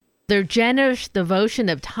Their generous devotion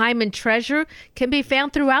of time and treasure can be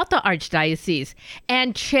found throughout the Archdiocese.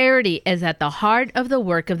 And charity is at the heart of the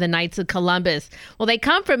work of the Knights of Columbus. Well, they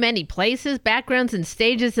come from many places, backgrounds, and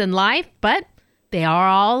stages in life, but they are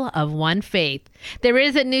all of one faith. There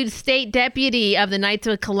is a new state deputy of the Knights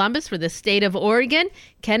of Columbus for the state of Oregon.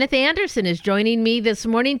 Kenneth Anderson is joining me this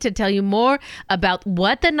morning to tell you more about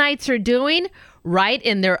what the Knights are doing right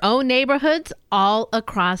in their own neighborhoods all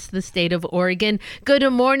across the state of Oregon. Good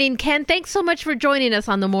morning, Ken. Thanks so much for joining us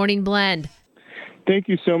on the Morning Blend. Thank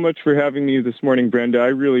you so much for having me this morning, Brenda. I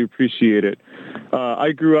really appreciate it.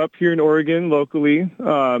 I grew up here in Oregon locally.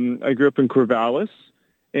 I grew up in Corvallis.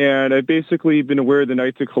 And I've basically been aware of the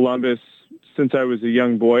Knights of Columbus since I was a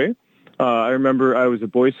young boy. I remember I was a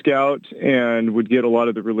Boy Scout and would get a lot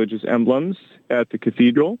of the religious emblems at the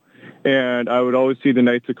cathedral. And I would always see the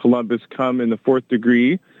Knights of Columbus come in the fourth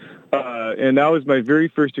degree. And that was my very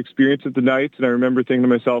first experience at the Knights. And I remember thinking to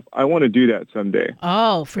myself, I want to do that someday.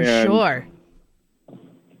 Oh, for sure.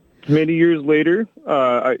 Many years later,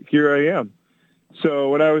 here I am. So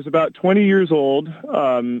when I was about 20 years old,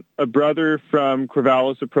 a brother from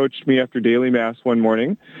Corvallis approached me after daily mass one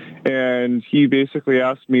morning, and he basically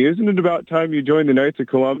asked me, "Isn't it about time you joined the Knights of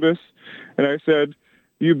Columbus?" And I said,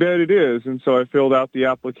 "You bet it is." And so I filled out the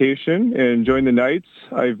application and joined the Knights.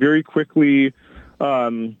 I very quickly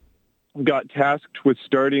got tasked with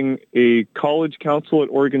starting a college council at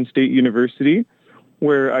Oregon State University,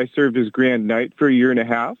 where I served as Grand Knight for a year and a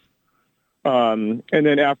half. And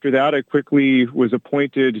then after that, I quickly was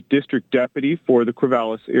appointed district deputy for the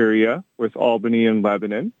Corvallis area with Albany and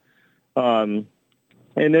Lebanon. And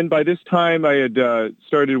then by this time, I had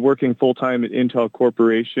started working full-time at Intel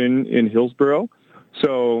Corporation in Hillsboro.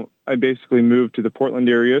 So I basically moved to the Portland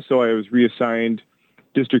area, so I was reassigned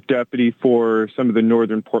district deputy for some of the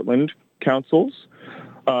northern Portland councils.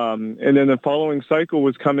 And then the following cycle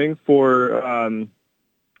was coming for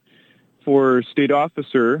state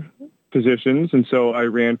officer positions, and so I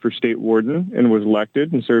ran for state warden and was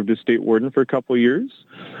elected and served as state warden for a couple of years.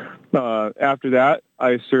 After that,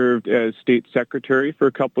 I served as state secretary for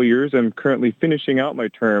a couple of years. I'm currently finishing out my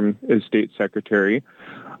term as state secretary.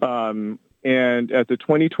 And at the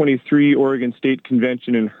 2023 Oregon State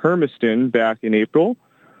Convention in Hermiston back in April,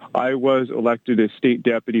 I was elected as state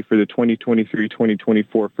deputy for the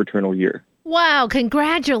 2023-2024 fraternal year. Wow,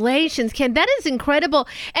 congratulations, Ken. That is incredible.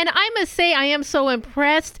 And I must say, I am so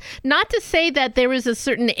impressed. Not to say that there is a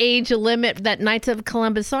certain age limit that Knights of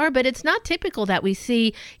Columbus are, but it's not typical that we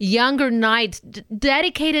see younger knights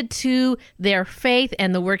dedicated to their faith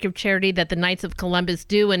and the work of charity that the Knights of Columbus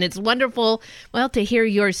do. And it's wonderful, well, to hear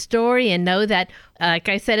your story and know that, like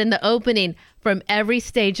I said in the opening, from every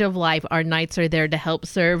stage of life, our Knights are there to help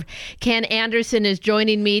serve. Ken Anderson is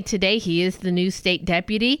joining me today. He is the new state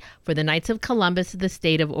deputy for the Knights of Columbus of the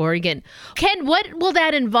state of Oregon. Ken, what will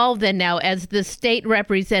that involve then now as the state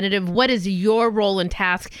representative? What is your role and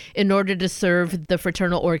task in order to serve the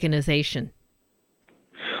fraternal organization?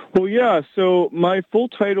 Well, yeah, so my full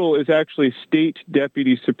title is actually State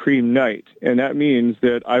Deputy Supreme Knight, and that means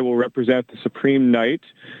that I will represent the Supreme Knight,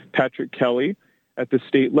 Patrick Kelly, at the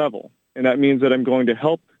state level. And that means that I'm going to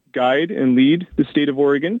help guide and lead the state of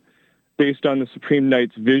Oregon based on the Supreme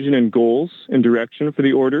Knight's vision and goals and direction for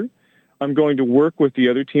the order. I'm going to work with the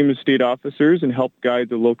other team of state officers and help guide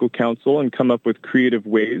the local council and come up with creative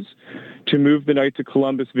ways to move the Knights of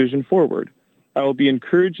Columbus vision forward. I will be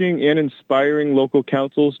encouraging and inspiring local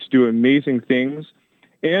councils to do amazing things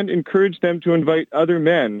and encourage them to invite other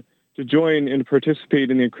men to join and participate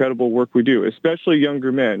in the incredible work we do, especially younger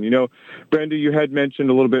men. You know, Brenda, you had mentioned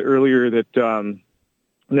a little bit earlier that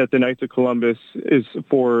that the Knights of Columbus is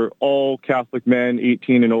for all Catholic men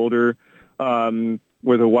 18 and older,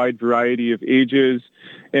 with a wide variety of ages.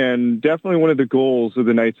 And definitely one of the goals of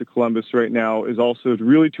the Knights of Columbus right now is also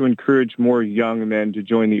really to encourage more young men to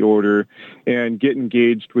join the order and get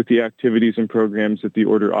engaged with the activities and programs that the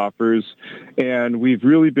order offers. And we've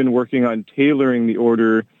really been working on tailoring the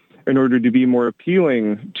order in order to be more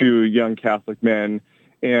appealing to young Catholic men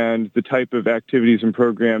and the type of activities and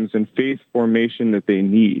programs and faith formation that they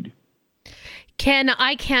need. Ken,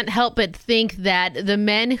 I can't help but think that the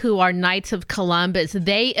men who are Knights of Columbus,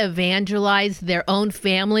 they evangelize their own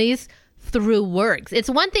families through works. It's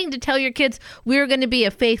one thing to tell your kids, we're going to be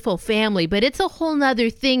a faithful family, but it's a whole nother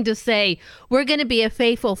thing to say, we're going to be a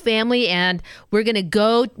faithful family and we're going to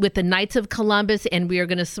go with the Knights of Columbus and we are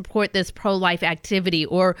going to support this pro-life activity,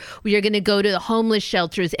 or we are going to go to the homeless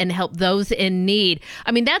shelters and help those in need.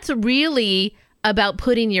 I mean, that's really about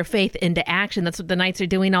putting your faith into action. That's what the Knights are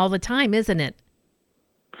doing all the time, isn't it?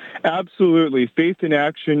 Absolutely. Faith in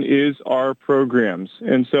Action is our programs.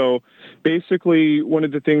 And so basically, one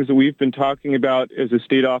of the things that we've been talking about as a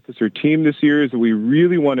state officer team this year is that we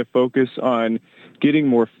really want to focus on getting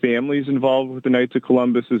more families involved with the Knights of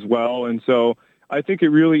Columbus as well. And so I think it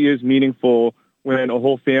really is meaningful when a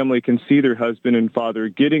whole family can see their husband and father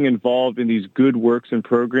getting involved in these good works and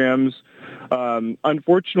programs.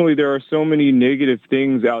 Unfortunately, there are so many negative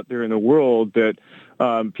things out there in the world that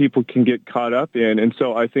people can get caught up in. And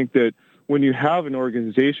so I think that when you have an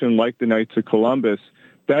organization like the Knights of Columbus,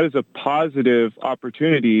 that is a positive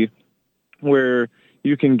opportunity where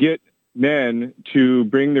you can get men to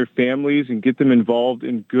bring their families and get them involved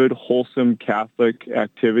in good, wholesome Catholic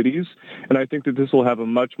activities. And I think that this will have a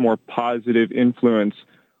much more positive influence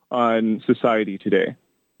on society today.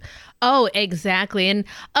 Oh, exactly. And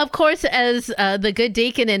of course, as the good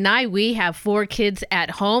deacon and I, we have 4 kids at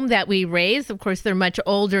home that we raise. Of course, they're much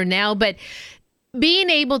older now, but being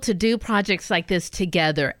able to do projects like this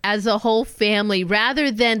together as a whole family,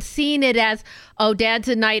 rather than seeing it as, oh, Dad's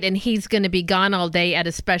a knight and he's going to be gone all day at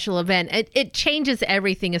a special event, it changes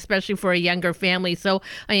everything, especially for a younger family. So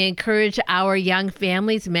I encourage our young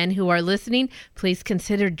families, men who are listening, please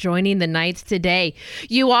consider joining the Knights today.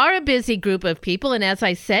 You are a busy group of people, and as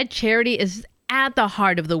I said, charity is at the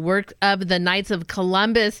heart of the work of the Knights of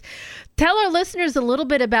Columbus. Tell our listeners a little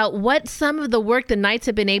bit about what some of the work the Knights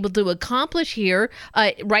have been able to accomplish here,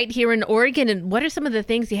 right here in Oregon, and what are some of the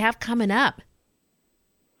things you have coming up?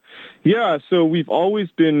 Yeah, so we've always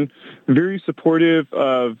been very supportive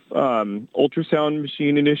of ultrasound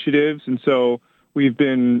machine initiatives, and so we've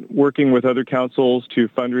been working with other councils to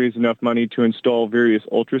fundraise enough money to install various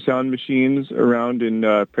ultrasound machines around in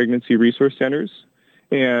pregnancy resource centers.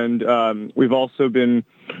 And we've also been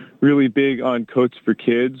really big on Coats for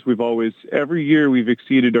Kids. Every year we've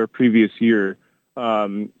exceeded our previous year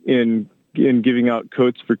in giving out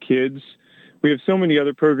Coats for Kids. We have so many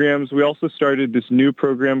other programs. We also started this new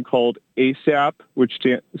program called ASAP, which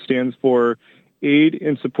stands for Aid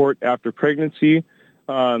and Support After Pregnancy.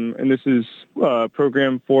 And this is a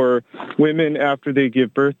program for women after they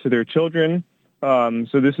give birth to their children.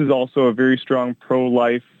 So this is also a very strong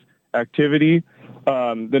pro-life activity.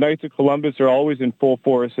 The Knights of Columbus are always in full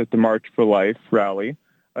force at the March for Life rally,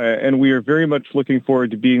 and we are very much looking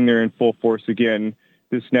forward to being there in full force again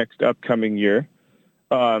this next upcoming year.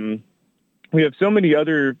 We have so many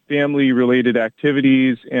other family-related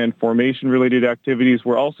activities and formation-related activities.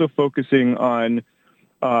 We're also focusing on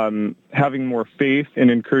having more faith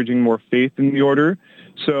and encouraging more faith in the order.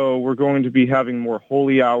 So we're going to be having more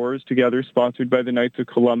holy hours together sponsored by the Knights of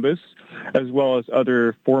Columbus, as well as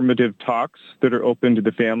other formative talks that are open to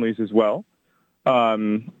the families as well.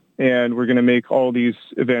 And we're going to make all these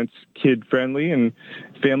events kid-friendly and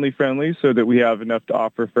family-friendly so that we have enough to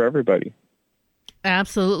offer for everybody.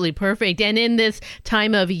 Absolutely perfect. And in this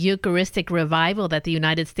time of Eucharistic revival that the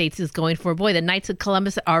United States is going for, boy, the Knights of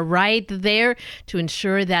Columbus are right there to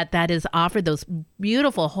ensure that that is offered. Those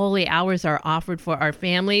beautiful holy hours are offered for our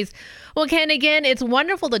families. Well, Ken, again, it's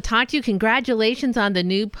wonderful to talk to you. Congratulations on the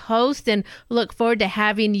new post, and look forward to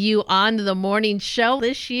having you on the morning show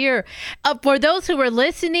this year. For those who are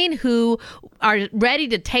listening who are ready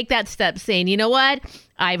to take that step, saying, you know what,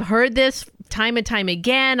 I've heard this time and time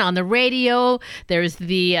again on the radio. There's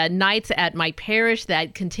the Knights at my parish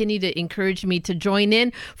that continue to encourage me to join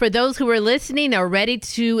in. For those who are listening, are ready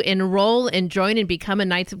to enroll and join and become a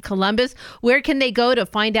Knights of Columbus, where can they go to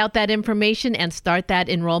find out that information and start that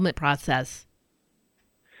enrollment process?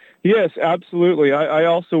 Yes, absolutely. I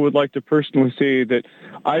also would like to personally say that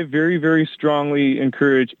I very, very strongly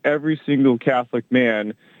encourage every single Catholic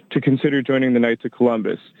man to consider joining the Knights of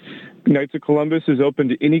Columbus. Knights of Columbus is open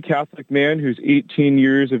to any Catholic man who's 18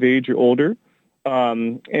 years of age or older,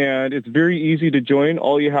 and it's very easy to join.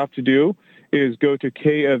 All you have to do is go to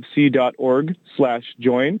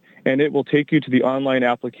kfc.org/join, and it will take you to the online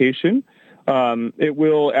application. It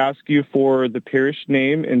will ask you for the parish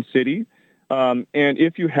name and city, and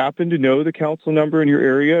if you happen to know the council number in your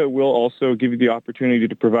area, it will also give you the opportunity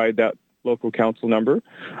to provide that local council number.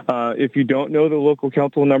 If you don't know the local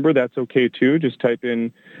council number, that's okay too. Just type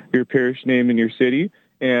in your parish name in your city,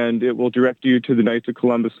 and it will direct you to the Knights of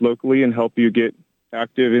Columbus locally and help you get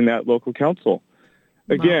active in that local council.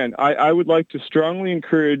 Wow. Again, I would like to strongly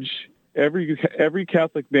encourage every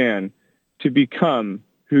Catholic man to become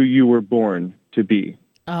who you were born to be.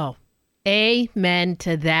 Oh, amen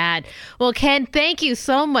to that. Well, Ken, thank you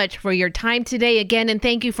so much for your time today again, and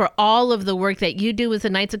thank you for all of the work that you do as the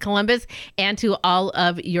Knights of Columbus and to all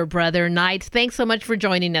of your brother Knights. Thanks so much for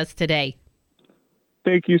joining us today.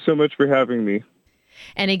 Thank you so much for having me.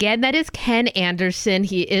 And again, that is Ken Anderson.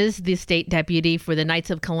 He is the state deputy for the Knights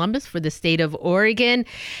of Columbus for the state of Oregon.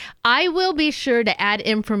 I will be sure to add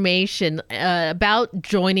information about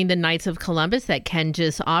joining the Knights of Columbus that Ken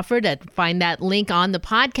just offered. Find that link on the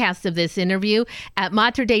podcast of this interview at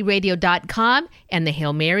materdeiradio.com and the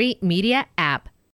Hail Mary Media app.